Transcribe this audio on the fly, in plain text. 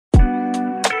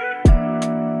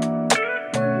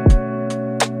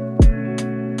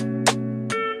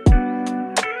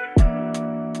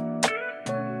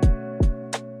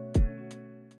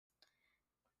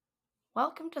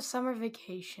Welcome to summer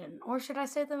vacation, or should I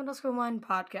say the Middle School Mind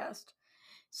podcast.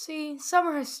 See,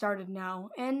 summer has started now,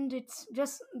 and it's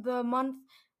just the month,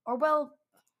 or well,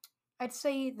 I'd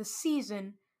say the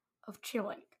season of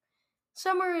chilling.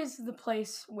 Summer is the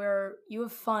place where you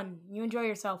have fun, you enjoy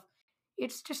yourself.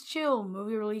 It's just chill,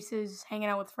 movie releases, hanging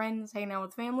out with friends, hanging out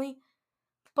with family.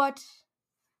 But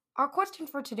our question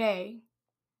for today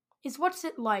is what's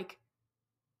it like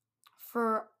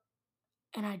for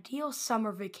an ideal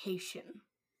summer vacation?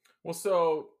 Well,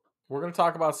 so we're going to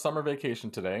talk about summer vacation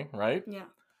today, right? Yeah.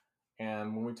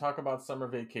 And when we talk about summer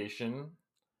vacation,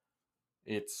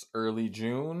 it's early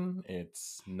June.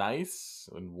 It's nice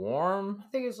and warm. I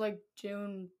think it's like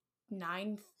June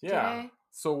 9th Yeah. today.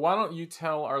 So why don't you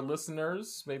tell our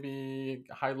listeners, maybe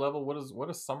high level, what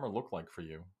does summer look like for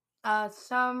you?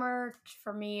 Summer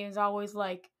for me is always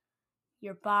like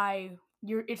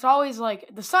it's always like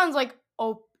the sun's like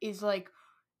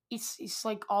it's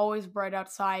like always bright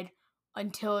outside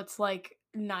until it's like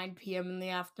 9 p.m. in the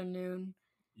afternoon.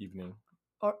 Evening.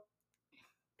 Or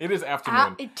It is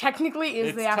afternoon. it technically is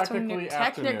It's the afternoon.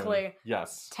 technically.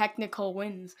 Yes. Technical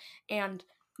wins and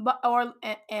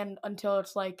until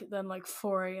it's like then like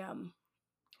 4 a.m.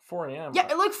 4 a.m. Yeah,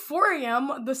 at like 4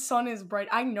 a.m. the sun is bright.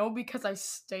 I know because I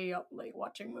stay up late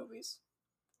watching movies.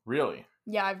 Really?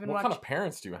 Yeah, I've been What watching. kind of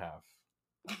parents do you have?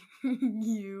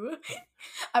 You.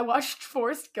 I watched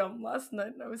Forrest Gump last night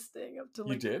and I was staying up till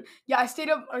You like. did? Yeah, I stayed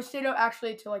up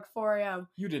actually till like 4 a.m.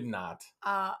 You did not.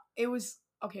 It was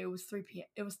 3 p.m.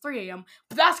 It was 3 a.m.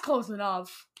 But that's close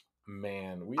enough.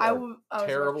 Man, we I are was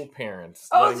terrible watching. parents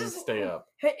I was letting you just- stay up.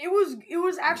 Hey, it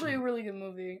was actually a really good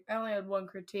movie. I only had one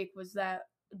critique was that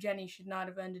Jenny should not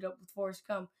have ended up with Forrest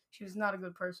Gump. She was not a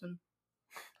good person.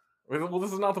 Well,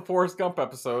 this is not the Forrest Gump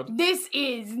episode. This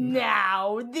is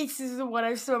now. This is what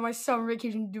I spent my summer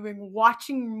vacation doing,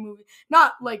 watching movies.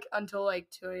 Not like until like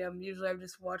 2 a.m. Usually I've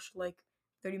just watched like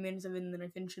 30 minutes of it and then I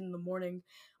finish it in the morning.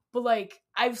 But like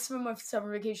I've spent my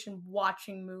summer vacation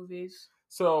watching movies.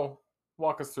 So,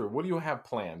 walk us through. What do you have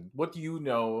planned? What do you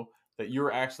know that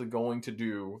you're actually going to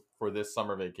do for this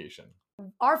summer vacation?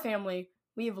 Our family,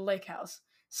 we have a lake house.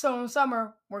 So in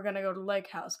summer, we're gonna go to lake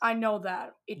house. I know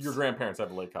that. It's Your grandparents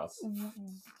have a lake house.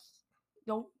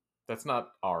 Don't That's not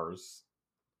ours.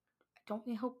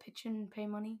 we help pitch in and pay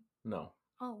money? No.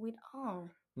 Oh.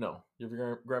 No.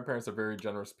 Your grandparents are very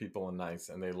generous people and nice,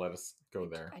 and they let us go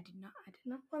there. I did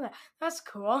not know that. That's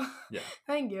cool. Yeah.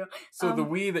 Thank you. So the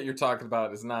we that you're talking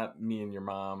about is not me and your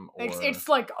mom, or It's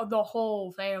like the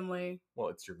whole family. well,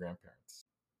 it's your grandparents.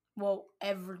 Well,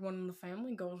 everyone in the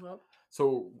family goes up.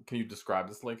 So, can you describe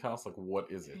this lake house? Like, what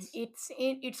is it?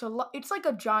 It's like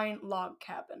a giant log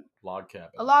cabin. Log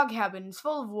cabin. A log cabin. It's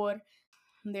full of wood.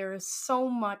 There is so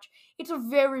much. It's a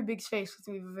very big space because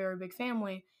we have a very big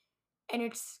family, and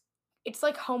it's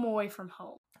like home away from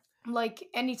home. Like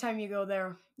anytime you go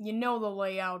there, you know the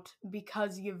layout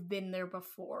because you've been there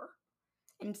before,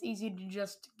 and it's easy to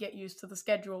just get used to the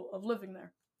schedule of living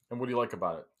there. And what do you like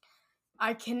about it?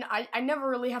 I never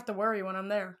really have to worry when I'm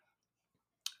there.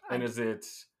 And is it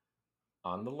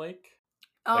on the lake?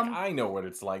 Like, I know what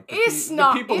it's like.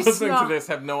 The people listening to this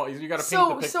have no. You got to paint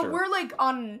the picture. So we're like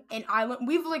on an island.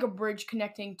 We have like a bridge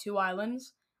connecting two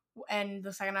islands, and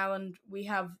the second island we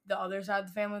have the other side of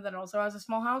the family that also has a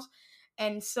small house,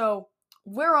 and so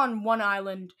we're on one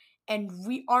island, and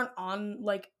we aren't on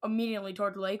like immediately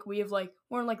toward the lake. We're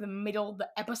in like the middle, the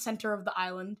epicenter of the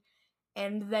island,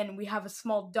 and then we have a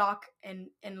small dock and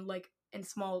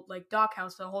small like dock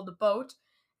house to hold the boat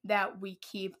that we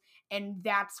keep, and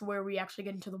that's where we actually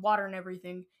get into the water and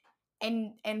everything.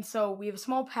 And so we have a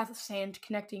small path of sand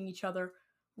connecting each other,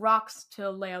 rocks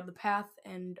to lay out the path,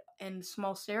 and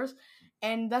small stairs,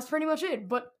 and that's pretty much it.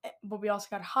 But we also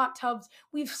got hot tubs.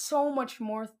 We have so much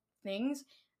more things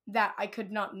that I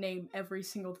could not name every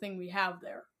single thing we have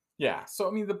there. Yeah. So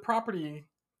I mean, the property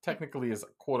technically is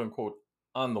quote unquote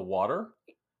on the water,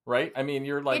 right? I mean,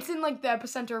 you're like it's in like the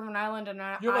epicenter of an island, and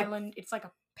an island. It's like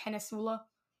a peninsula.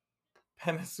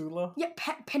 Peninsula? Yeah,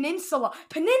 peninsula.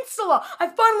 Peninsula! I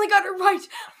finally got it right!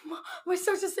 My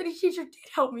social studies teacher did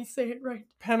help me say it right.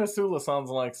 Peninsula sounds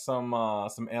like some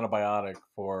antibiotic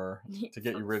to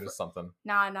get you rid of something.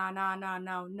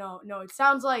 No. It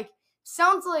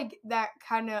sounds like that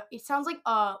kind of. It sounds like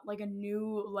a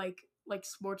new like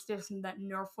sports system that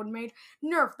Nerf would made.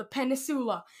 Nerf the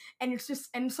Peninsula, and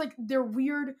it's like their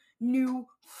weird new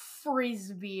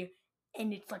frisbee,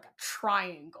 and it's like a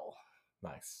triangle.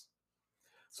 Nice.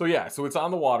 So yeah, so it's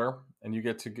on the water, and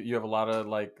you have a lot of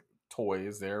like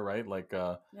toys there, right? Like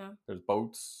there's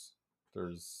boats,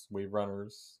 there's wave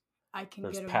runners,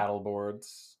 there's paddle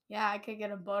boards. Yeah, I could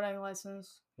get a boating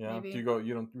license. Yeah, maybe. you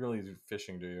don't really do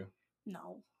fishing, do you?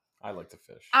 No. I like to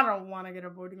fish. I don't want to get a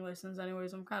boating license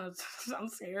anyways. I'm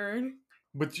scared.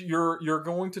 But you're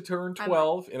going to turn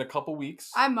 12 in a couple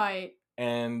weeks. I might.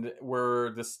 And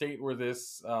where the state where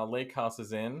this lake house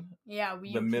is in,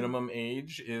 the minimum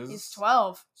age is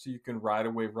 12. So you can ride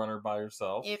a wave runner by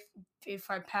yourself.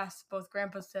 If I pass both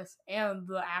Grandpa's test and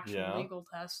the actual legal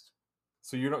test.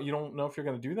 So you don't know if you're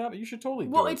going to do that? You should totally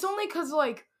do it. Well, it's only because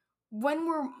like when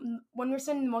we're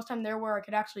spending the most time there where I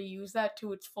could actually use that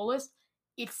to its fullest,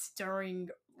 it's during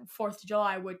 4th of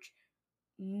July, which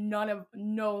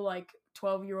no like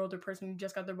 12-year-old or person who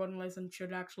just got their boating license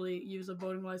should actually use a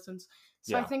boating license.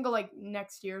 So I think like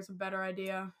next year is a better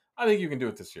idea. I think you can do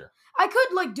it this year. I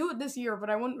could like do it this year, but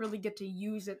I wouldn't really get to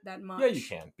use it that much. Yeah, you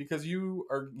can, because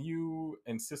you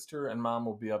and sister and mom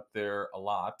will be up there a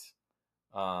lot.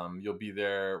 You'll be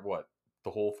there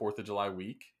the whole 4th of July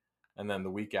week, and then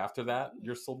the week after that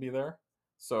you'll still be there.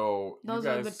 So those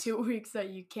are the 2 weeks that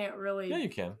you can't really. Yeah, you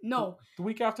can. No, the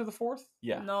week after the 4th.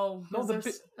 Yeah. No,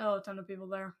 there's a ton of people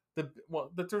there.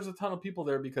 There's a ton of people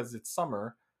there because it's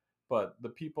summer, but the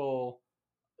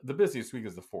busiest week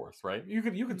is the 4th, right? You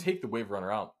could take the wave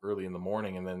runner out early in the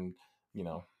morning and then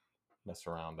mess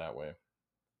around that way.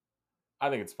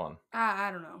 I think it's fun. I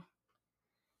don't know.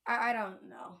 I don't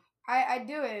know. I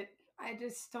do it. I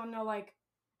just don't know like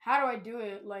how do I do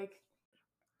it like.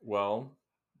 Well,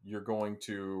 you're going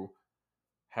to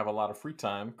have a lot of free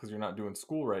time because you're not doing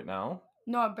school right now.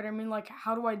 No, but I mean, like,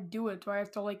 how do I do it? Do I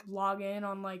have to like log in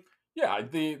on like? Yeah,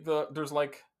 there's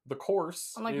like the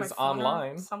course on, like, is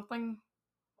online. Something.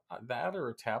 That or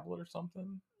a tablet or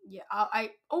something. Yeah,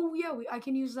 I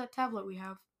can use that tablet we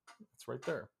have. It's right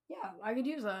there. Yeah, I could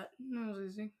use that. That was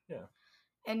easy. Yeah.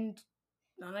 And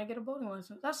then I get a boating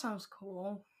license. That sounds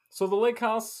cool. So the lake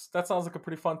house, that sounds like a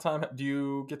pretty fun time. Do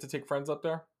you get to take friends up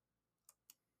there?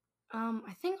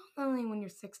 I think only when you're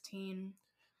 16.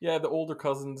 Yeah, the older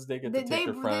cousins, they get to take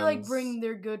their friends. They like bring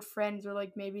their good friends or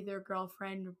like maybe their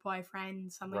girlfriend or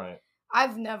boyfriend, something. Right.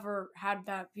 I've never had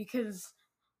that because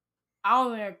I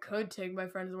don't think I could take my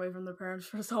friends away from their parents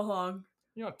for so long.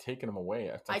 You're not taking them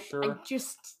away, I'm sure. I was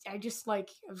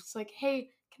like,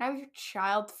 hey, can I have your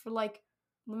child for like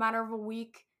the matter of a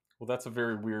week? Well, that's a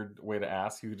very weird way to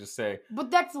ask. You could just say.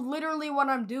 But that's literally what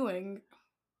I'm doing.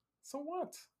 So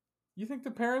what? You think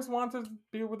the parents want to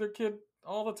be with their kid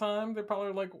all the time? They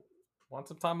probably like want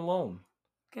some time alone.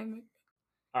 Okay.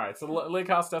 All right, so the lake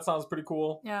house, that sounds pretty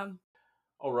cool. Yeah.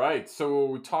 All right, so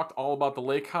we talked all about the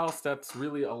lake house. That's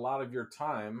really a lot of your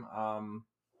time.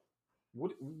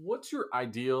 What's your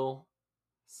ideal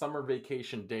summer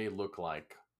vacation day look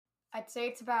like? I say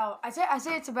it's about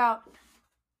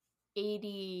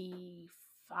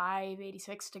 85,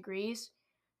 86 degrees.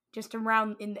 Just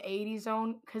around in the 80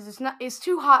 zone, because it's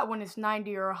too hot when it's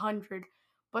 90 or 100,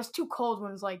 but it's too cold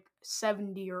when it's like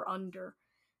 70 or under.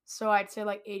 So I'd say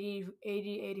like 80,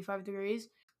 85 degrees.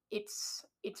 It's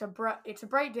a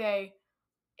bright day,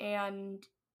 and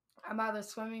I'm either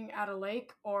swimming at a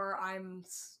lake or I'm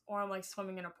like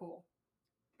swimming in a pool.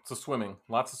 So swimming,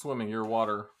 lots of swimming. You're a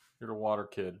water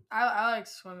kid. I like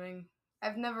swimming.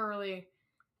 I've never really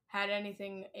had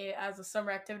anything as a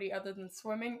summer activity other than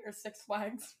swimming or Six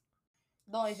Flags.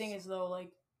 The only thing is though,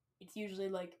 like, it's usually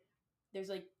like there's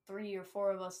like 3 or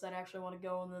 4 of us that actually want to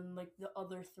go, and then like the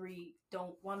other 3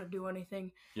 don't want to do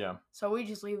anything. Yeah. So we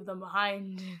just leave them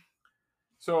behind.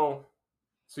 So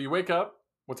you wake up.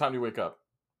 What time do you wake up?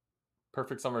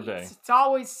 Perfect summer day. It's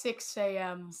always 6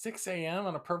 a.m. 6 a.m.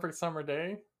 on a perfect summer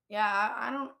day? Yeah,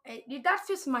 I don't. That's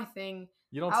just my thing.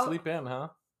 You don't sleep in, huh?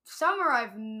 Summer,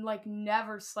 I've like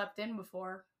never slept in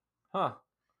before. Huh.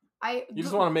 You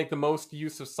just want to make the most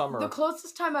use of summer. The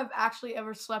closest time I've actually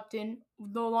ever slept in,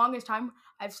 the longest time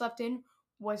I've slept in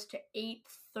was to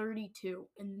 8:32,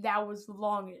 and that was the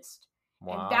longest.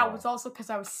 Wow. And that was also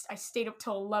because I stayed up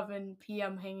till 11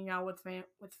 p.m. hanging out with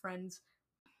friends.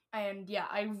 And yeah,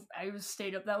 I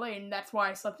stayed up that late, and that's why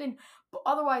I slept in. But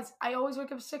otherwise, I always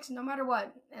wake up at 6 no matter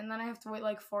what, and then I have to wait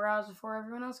like 4 hours before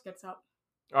everyone else gets up.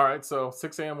 All right, so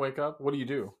 6 a.m. wake up. What do?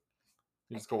 You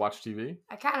just go watch TV?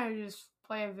 I kind of just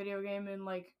play a video game and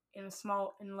like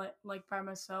like by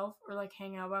myself, or like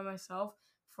hang out by myself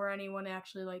before anyone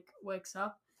actually like wakes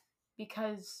up,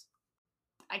 because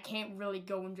I can't really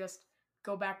go and just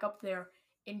go back up there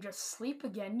and just sleep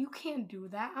again. You can't do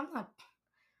that.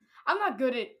 I'm not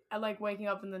good at like waking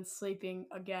up and then sleeping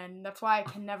again. That's why I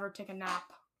can never take a nap.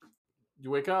 You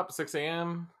wake up 6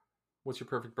 a.m. What's your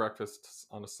perfect breakfast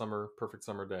on a perfect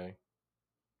summer day?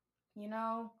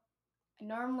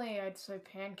 Normally I'd say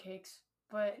pancakes,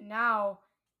 but now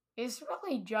it's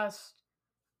really just,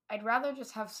 I'd rather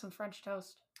just have some French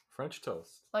toast. French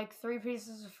toast. Like 3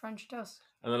 pieces of French toast.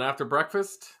 And then after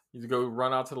breakfast, you go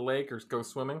run out to the lake or go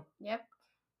swimming? Yep.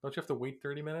 Don't you have to wait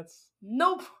 30 minutes?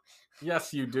 Nope.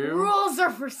 Yes, you do. Rules are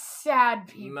for sad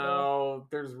people. No,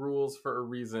 there's rules for a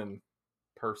reason,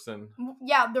 person.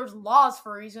 Yeah, there's laws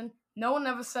for a reason. No one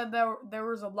ever said there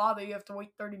was a law that you have to wait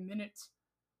 30 minutes.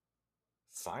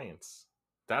 Science.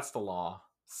 That's the law.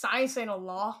 Science ain't a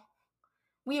law.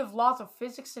 We have laws of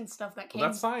physics and stuff that came. Well,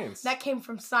 that's science. That came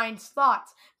from science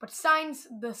thoughts, but science,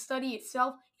 the study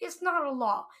itself, is not a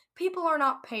law. People are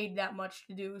not paid that much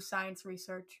to do science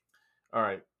research. All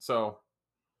right. So,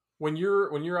 when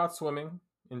you're out swimming,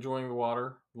 enjoying the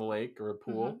water, the lake or a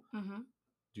pool,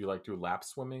 do you like do lap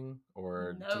swimming,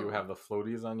 or do you have the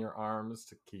floaties on your arms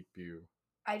to keep you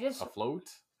afloat?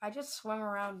 I just swim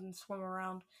around and swim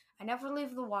around. I never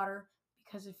leave the water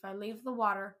because if I leave the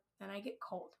water, then I get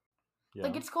cold. Yeah.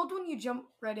 Like, it's cold when you jump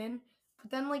right in,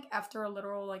 but then, like, after a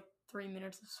literal, like, 3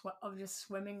 minutes of just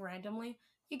swimming randomly,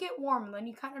 you get warm, and then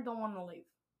you kind of don't want to leave,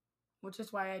 which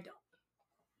is why I don't.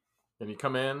 Then you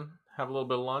come in, have a little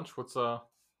bit of lunch. What's the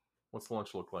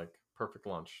lunch look like? Perfect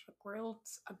lunch. A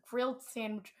grilled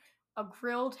sandwich, a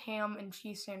grilled ham and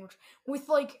cheese sandwich with,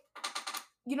 like,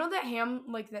 you know that ham,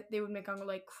 like, that they would make on,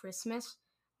 like, Christmas?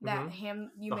 That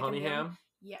ham you make honey ham?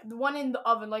 Yeah, the one in the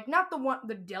oven, like not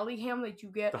the deli ham that you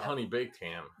get. The honey baked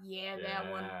ham. Yeah, that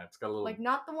one. Yeah, it's got a little. Like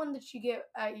not the one that you get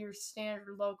at your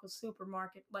standard local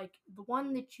supermarket. Like the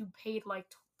one that you paid like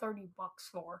 $30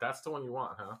 for. That's the one you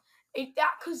want, huh?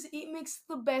 Because it makes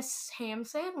the best ham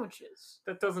sandwiches.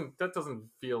 That doesn't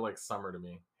feel like summer to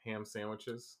me. Ham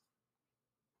sandwiches.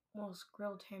 Well, it's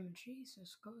grilled ham and cheese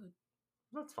is good.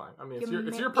 That's fine. I mean,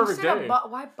 it's your perfect day.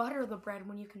 Why butter the bread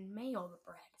when you can mayo the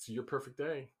bread? It's your perfect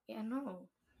day. Yeah, no.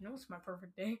 It's my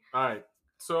perfect day. All right.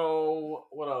 So,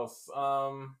 what else?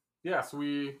 Yeah, so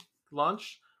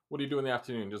lunch. What do you do in the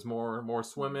afternoon? Just more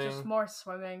swimming? Just more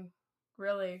swimming.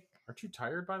 Really. Aren't you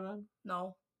tired by then?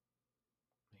 No.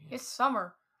 Man. It's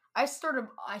summer.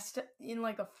 In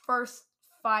like the first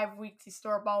 5 weeks, you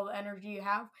store up all the energy you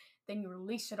have, then you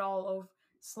release it all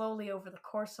slowly over the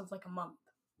course of like a month.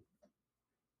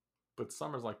 But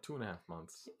summer's like 2.5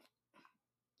 months.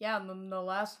 Yeah, and then the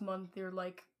last month you're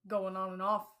like going on and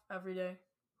off every day.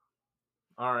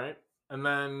 All right, and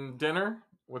then dinner.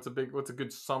 What's a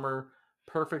good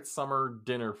perfect summer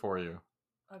dinner for you?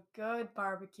 A good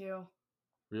barbecue.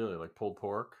 Really, like pulled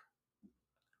pork,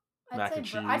 mac and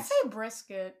cheese. I'd say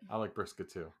brisket. I like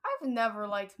brisket too. I've never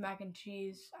liked mac and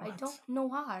cheese. What? I don't know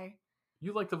why.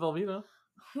 You like the Velveeta?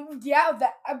 Yeah,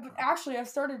 actually I've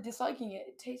started disliking it.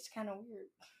 It tastes kind of weird.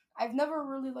 I've never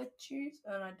really liked cheese,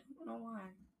 and I don't know why.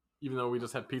 Even though we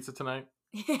just had pizza tonight?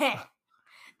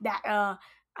 I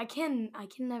can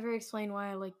never explain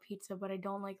why I like pizza, but I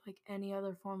don't like any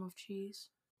other form of cheese.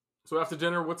 So after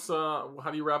dinner,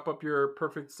 how do you wrap up your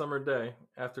perfect summer day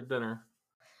after dinner?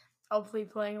 Hopefully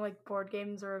playing like board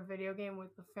games or a video game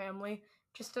with the family.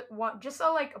 Just a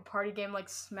party game like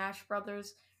Smash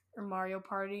Brothers or Mario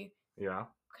Party. Yeah.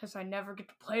 Because I never get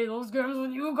to play those games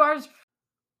with you guys.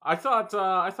 I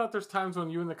thought there's times when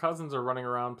you and the cousins are running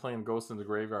around playing Ghosts in the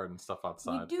Graveyard and stuff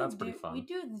outside. That's pretty fun. We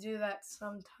do that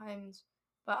sometimes,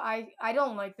 but I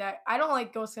don't like that. I don't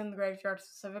like Ghosts in the Graveyard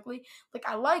specifically. Like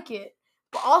I like it,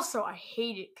 but also I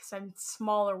hate it because I'm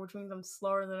smaller, which means I'm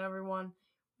slower than everyone.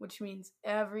 Which means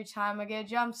every time I get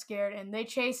jump scared and they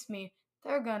chase me,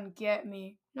 they're gonna get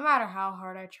me, no matter how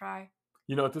hard I try.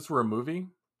 You know, if this were a movie,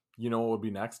 you know what would be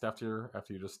next after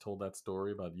you just told that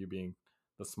story about you being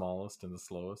the smallest and the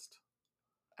slowest?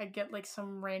 I'd get like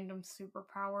some random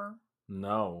superpower.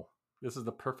 No. This is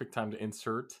the perfect time to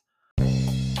insert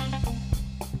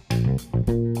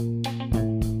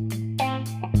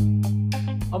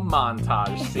a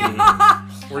montage scene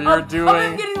where you're doing.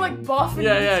 I'm getting like buff.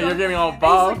 Yeah, you're getting all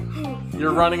buff.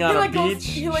 You're running on a beach,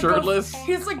 shirtless.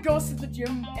 He goes to the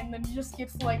gym and then he just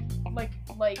gets like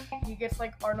he gets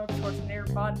like Arnold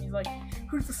Schwarzenegger bod and he's like,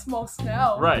 who's the smallest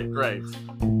now? Right.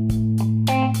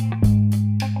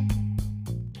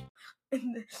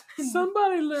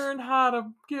 Somebody learn how to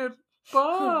get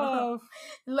buff.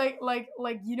 like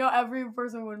you know, every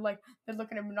person would like they're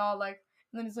looking at him and all like,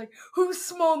 and then he's like, who's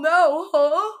small now,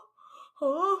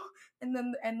 huh? And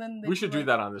then we should do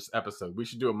that on this episode. We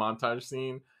should do a montage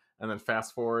scene and then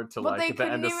fast forward to like at the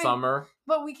end of summer.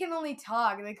 But we can only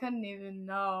talk. They couldn't even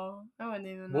know. I wouldn't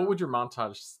even know. What would your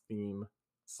montage theme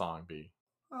song be?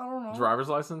 I don't know. Driver's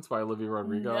License by Olivia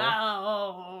Rodrigo.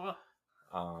 No.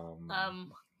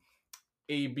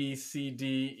 A, B, C, D,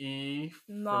 E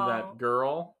from that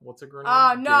girl. What's her name?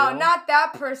 Oh, no, Gail? Not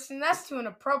that person. That's too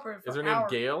inappropriate. Is her name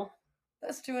Gail?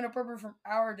 That's too inappropriate from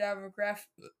our demographic.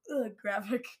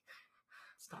 Graphic.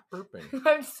 Stop burping.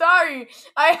 I'm sorry.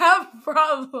 I have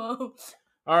problems.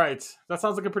 All right. That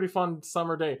sounds like a pretty fun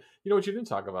summer day. You know what you didn't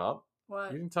talk about?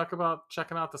 What? You didn't talk about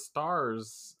checking out the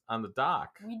stars on the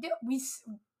dock. I've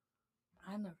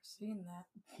never seen that.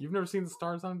 You've never seen the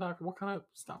stars on the dock? What kind of...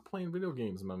 Stop playing video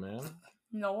games, my man.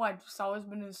 No, I've just always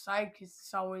been inside because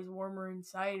it's always warmer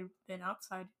inside than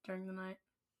outside during the night.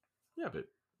 Yeah, but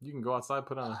you can go outside,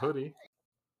 put on a hoodie.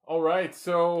 All right,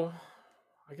 so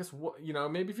I guess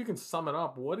maybe if you can sum it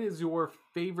up, what is your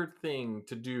favorite thing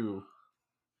to do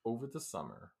over the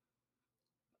summer?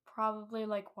 Probably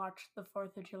watch the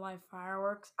 4th of July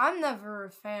fireworks. I'm never a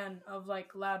fan of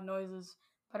loud noises,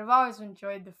 but I've always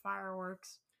enjoyed the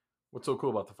fireworks. What's so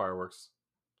cool about the fireworks?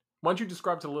 Why don't you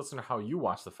describe to the listener how you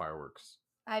watch the fireworks?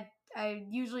 I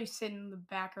usually sit in the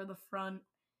back or the front.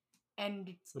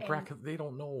 And they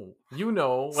don't know. You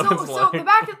know what it's like. The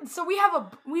back. So we have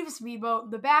a speedboat.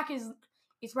 The back is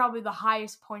probably the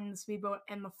highest point in the speedboat,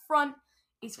 and the front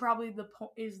is probably the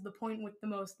point with the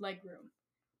most leg room.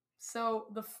 So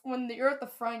when you're at the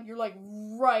front, you're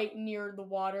right near the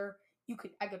water.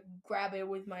 I could grab it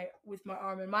with my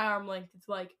arm, and my arm length is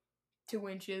 2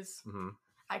 inches. Mm-hmm.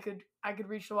 I could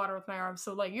reach the water with my arm.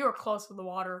 So you're close to the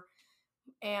water,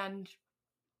 and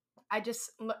you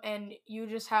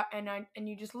just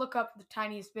look up the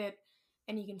tiniest bit,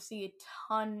 and you can see a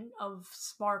ton of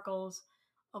sparkles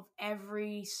of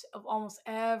almost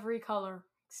every color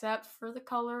except for the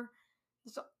color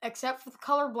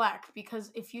black,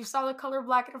 because if you saw the color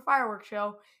black at a fireworks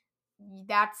show,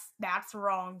 that's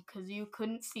wrong, because you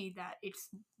couldn't see that. It's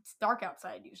dark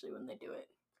outside usually when they do it.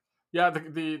 Yeah,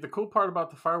 the cool part about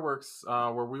the fireworks,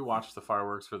 where we watch the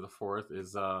fireworks for the 4th,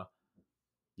 is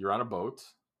you're on a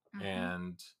boat. Mm-hmm.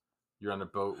 And you're on a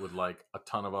boat with a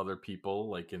ton of other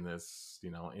people, in this,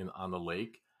 on the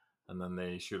lake, and then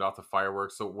they shoot off the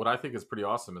fireworks. So what I think is pretty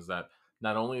awesome is that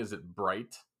not only is it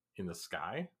bright in the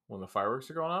sky when the fireworks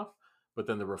are going off, but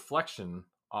then the reflection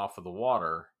off of the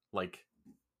water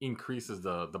increases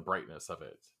the brightness of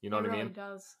it. You know what I mean? It really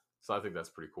does. So I think that's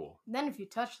pretty cool. Then if you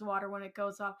touch the water when it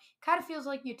goes off, it kind of feels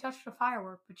like you touched a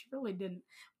firework, but you really didn't.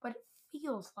 But it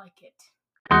feels like it.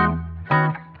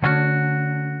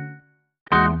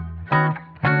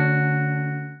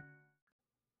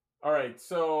 All right,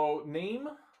 so name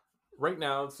right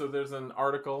now. So there's an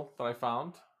article that I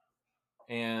found,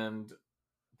 and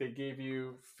they gave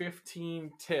you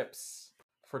 15 tips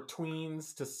for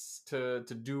tweens to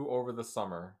do over the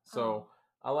summer. So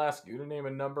I'll ask you to name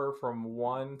a number from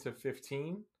 1 to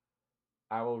 15.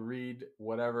 I will read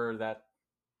whatever that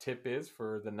tip is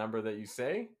for the number that you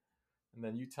say, and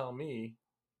then you tell me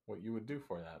what you would do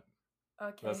for that.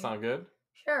 Okay. Does that sound good?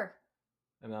 Sure.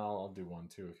 And I'll do 1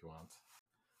 too if you want.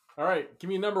 All right, give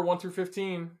me a number 1 through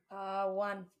 15.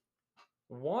 1.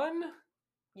 1?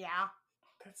 Yeah.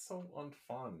 That's so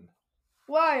unfun.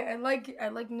 Why? I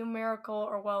like numerical,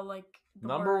 or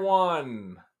number word.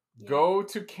 1. Yeah. Go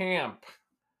to camp.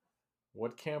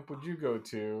 What camp would you go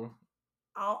to?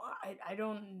 I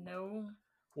don't know.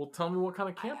 Well, tell me what kind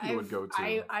of camp you would go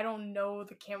to. I don't know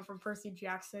the camp from Percy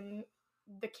Jackson.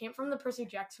 The camp from the Percy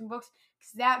Jackson books,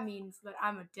 because that means that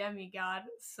I'm a demigod.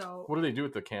 So what do they do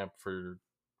at the camp for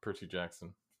Percy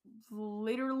Jackson?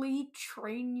 Literally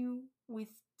train you with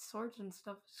swords and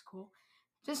stuff. It's cool.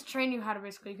 Just train you how to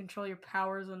basically control your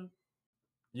powers. And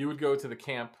you would go to the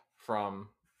camp from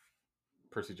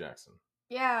Percy Jackson.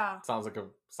 Yeah. Sounds like a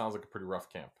pretty rough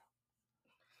camp.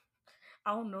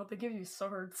 I don't know. They give you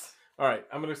swords. All right,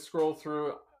 I'm gonna scroll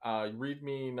through. Read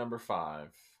me number 5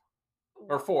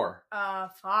 or 4.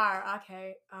 4.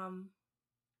 Okay.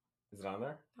 Is it on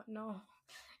there? No.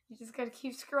 You just gotta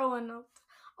keep scrolling.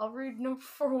 I'll read number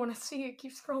 4 when I see it.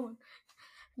 Keep scrolling.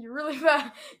 You're really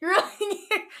bad. You're really...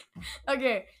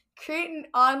 Okay. Create an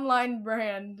online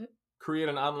brand. Create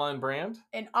an online brand?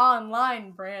 An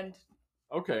online brand.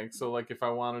 Okay, so if I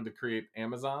wanted to create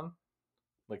Amazon,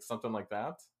 something like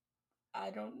that? I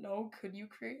don't know. Could you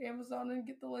create Amazon and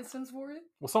get the license for it?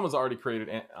 Well, someone's already created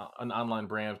an online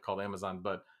brand called Amazon,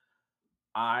 but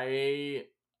I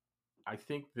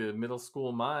think the Middle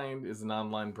School Mind is an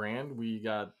online brand. We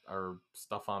got our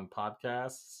stuff on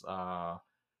podcasts.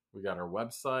 We got our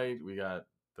website. We got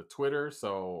the Twitter.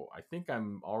 So I think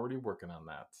I'm already working on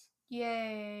that.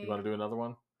 Yay. You want to do another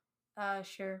one?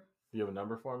 Sure. Do you have a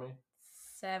number for me?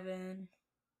 7.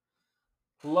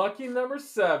 Lucky number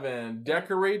 7.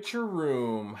 Decorate your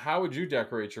room. How would you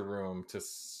decorate your room to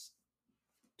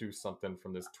do something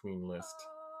from this tween list?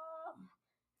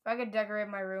 If I could decorate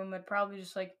my room, I'd probably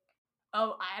just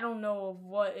I don't know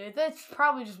what. That's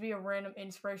probably just be a random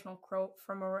inspirational quote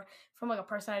from a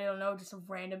person I don't know. Just a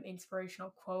random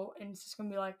inspirational quote, and it's just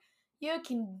gonna be You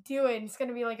can do it. And it's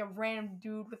gonna be like a random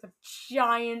dude with a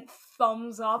giant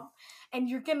thumbs up, and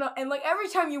like every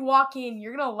time you walk in,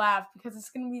 you're gonna laugh because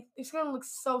it's gonna look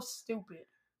so stupid.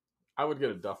 I would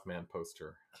get a Duffman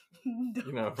poster,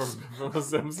 from The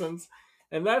Simpsons,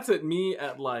 and that's at me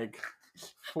at like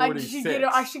 46.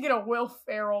 I should get a Will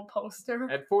Ferrell poster.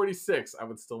 At 46, I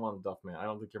would still want a Duffman. I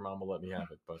don't think your mom will let me have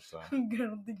it, but I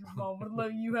don't think your mom would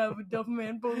let you have a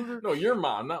Duffman poster. No, your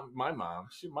mom, not my mom.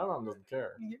 My mom doesn't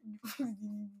care.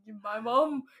 My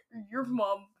mom, or your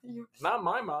mom? Not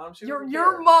my mom.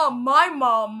 Your mom, my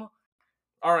mom.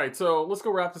 All right, so let's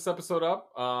go wrap this episode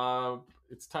up.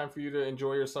 It's time for you to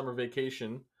enjoy your summer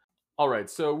vacation. All right,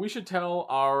 so we should tell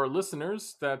our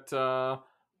listeners that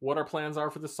what our plans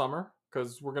are for the summer,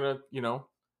 because we're going to,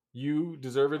 you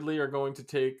deservedly are going to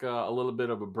take a little bit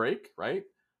of a break, right?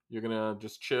 You're going to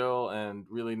just chill and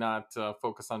really not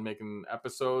focus on making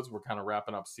episodes. We're kind of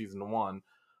wrapping up season 1.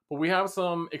 But we have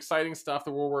some exciting stuff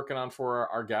that we're working on for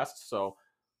our guests. So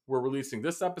we're releasing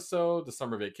this episode, the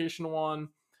summer vacation one.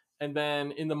 And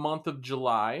then in the month of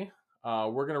July,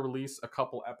 we're going to release a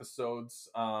couple episodes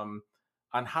on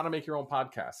how to make your own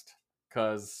podcast.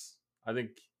 Because I think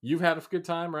you've had a good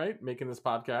time, right? Making this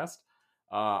podcast.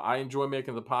 I enjoy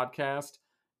making the podcast.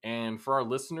 And for our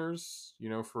listeners,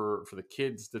 for the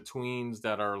kids, the tweens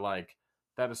that are like,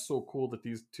 that is so cool that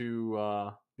these two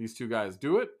guys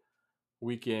do it.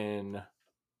 We can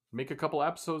make a couple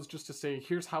episodes just to say,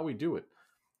 here's how we do it.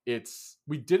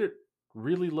 We did it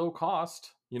really low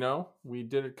cost. We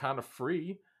did it kind of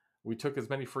free. We took as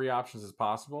many free options as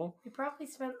possible. We probably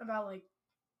spent about like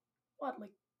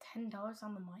 $10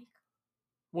 on the mic?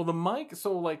 Well, the mic,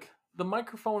 so like the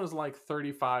microphone is like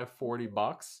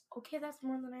 $35-$40. Okay, that's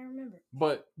more than I remember.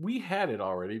 But we had it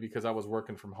already because I was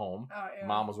working from home. Oh, yeah.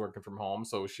 Mom was working from home,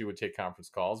 so she would take conference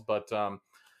calls. But the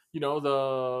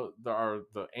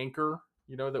Anchor,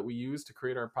 that we use to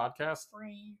create our podcast,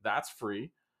 free. That's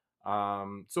free.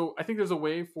 So I think there's a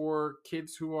way for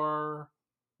kids who are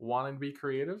wanting to be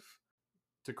creative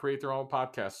to create their own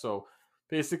podcast. So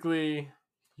basically,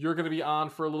 you're going to be on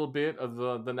for a little bit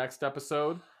of the next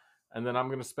episode, and then I'm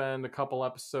going to spend a couple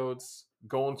episodes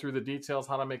going through the details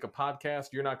how to make a podcast.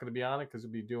 You're not going to be on it because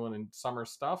you'll be doing summer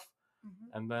stuff,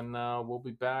 and then we'll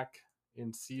be back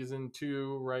in season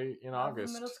 2 right in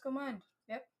August. Middle School Mind.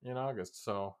 Yep. In August.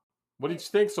 So, what did you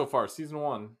think so far? Season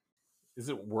 1, is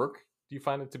it work? Do you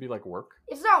find it to be like work?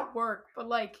 It's not work, but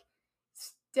like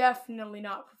it's definitely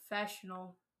not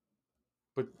professional.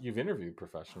 But you've interviewed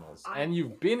professionals, and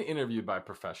you've been interviewed by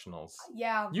professionals.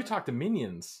 Yeah. You talked to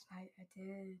Minions. I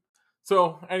did.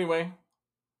 So anyway,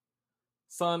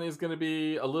 Son is going to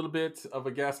be a little bit of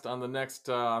a guest on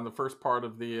the first part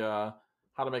of the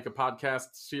How to Make a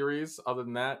Podcast series. Other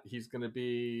than that, it'll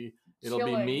be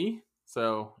me.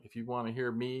 So if you want to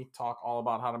hear me talk all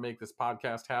about how to make this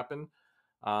podcast happen,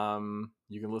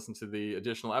 you can listen to the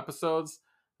additional episodes,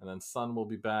 and then Son will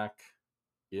be back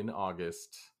in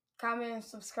August. Comment and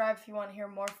subscribe if you want to hear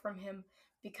more from him,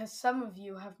 because some of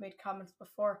you have made comments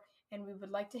before, and we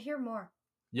would like to hear more.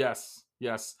 Yes.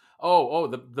 Oh,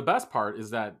 the best part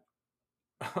is that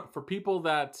for people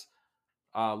that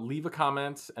leave a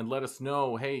comment and let us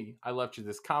know, hey, I left you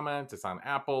this comment, it's on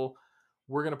Apple,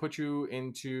 we're going to put you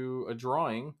into a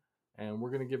drawing, and we're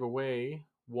going to give away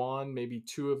 1, maybe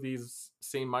 2 of these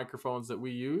same microphones that we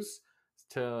use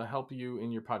to help you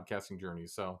in your podcasting journey.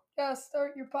 So yeah,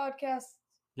 start your podcast.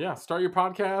 Yeah, start your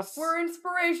podcast. We're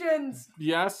inspirations.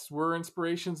 Yes, we're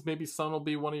inspirations. Maybe Son will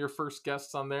be one of your first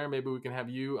guests on there. Maybe we can have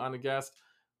you on a guest.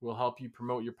 We'll help you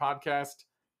promote your podcast.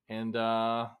 And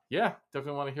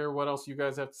definitely want to hear what else you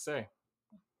guys have to say.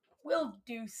 We'll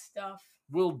do stuff.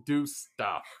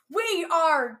 We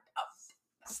are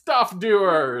stuff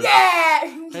doers.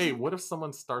 Yeah. Hey, what if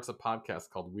someone starts a podcast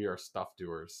called We Are Stuff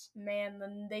Doers? Man,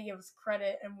 then they give us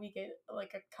credit and we get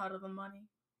like a cut of the money.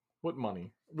 What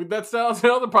money? That's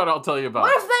the other part I'll tell you about.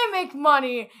 What if they make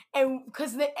money and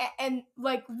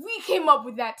we came up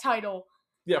with that title?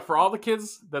 Yeah, for all the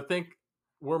kids that think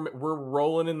we're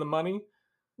rolling in the money,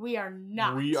 we are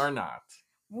not. We are not.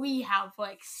 We have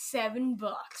like $7.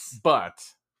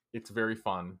 But it's very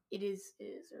fun. It is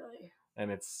really.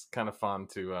 And it's kind of fun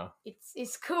to.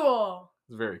 It's cool.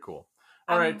 It's very cool.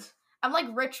 All right. I'm like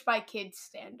rich by kids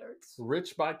standards.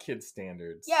 Rich by kids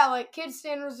standards. Yeah, like kids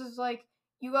standards is like.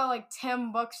 You got like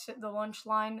 $10 at the lunch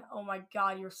line. Oh my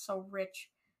God, you're so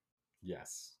rich.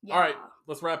 Yes. Yeah. All right,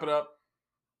 let's wrap it up.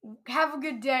 Have a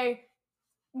good day.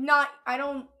 I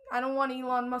don't want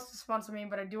Elon Musk to sponsor me,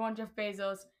 but I do want Jeff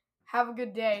Bezos. Have a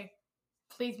good day.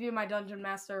 Please be my dungeon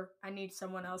master. I need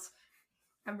someone else.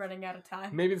 I'm running out of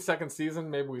time. Maybe the second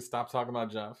season, maybe we stop talking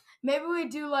about Jeff. Maybe we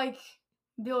do like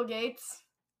Bill Gates.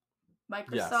 Microsoft.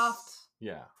 Yes.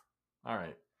 Yeah. All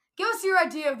right. Give us your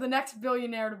idea of the next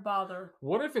billionaire to bother.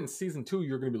 What if in season 2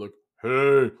 you're going to be like,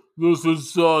 hey, this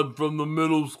is Son from the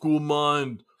middle school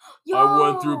mind. Yo, I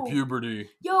went through puberty.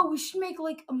 Yo, we should make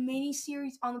like a mini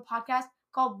series on the podcast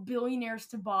called Billionaires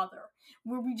to Bother,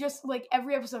 where we just like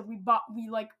every episode we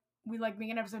make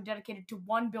an episode dedicated to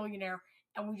one billionaire,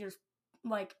 and we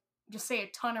just say a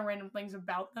ton of random things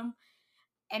about them,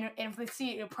 and if they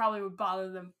see it probably would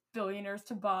bother them. Billionaires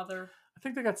to bother. I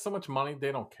think they got so much money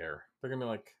they don't care. They're gonna be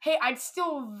like, hey, I'd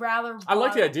still rather. I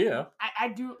like the idea. I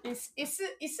do. It's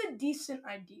a decent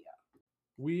idea.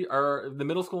 We are the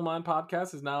Middle School Mind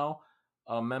podcast is now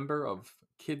a member of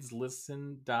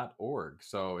kidslisten.org.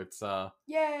 So it's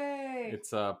yay!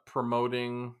 It's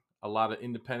promoting a lot of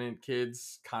independent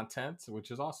kids content,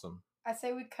 which is awesome. I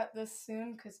say we cut this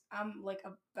soon because I'm like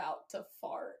about to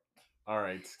fart. All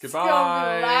right, goodbye. It's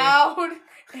gonna be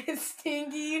loud and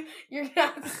stinky. You're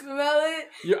gonna smell it.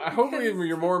 Yeah, hopefully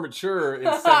you're more mature in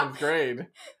 7th grade.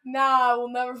 Nah, I will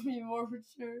never be more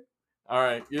mature. All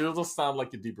right, it'll just sound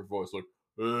like a deeper voice, like,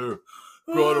 hey,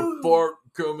 got a fart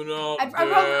coming out.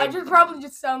 I just probably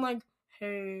just sound like,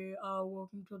 hey,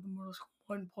 welcome to the Middle School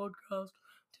Mind podcast.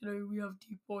 Today we have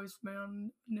Deep Voice Man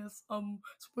and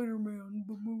Spider-Man.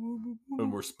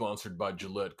 And we're sponsored by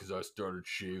Gillette because I started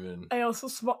shaving. I'm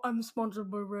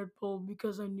sponsored by Red Bull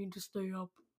because I need to stay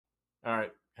up. All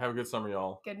right. Have a good summer,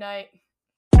 y'all. Good night.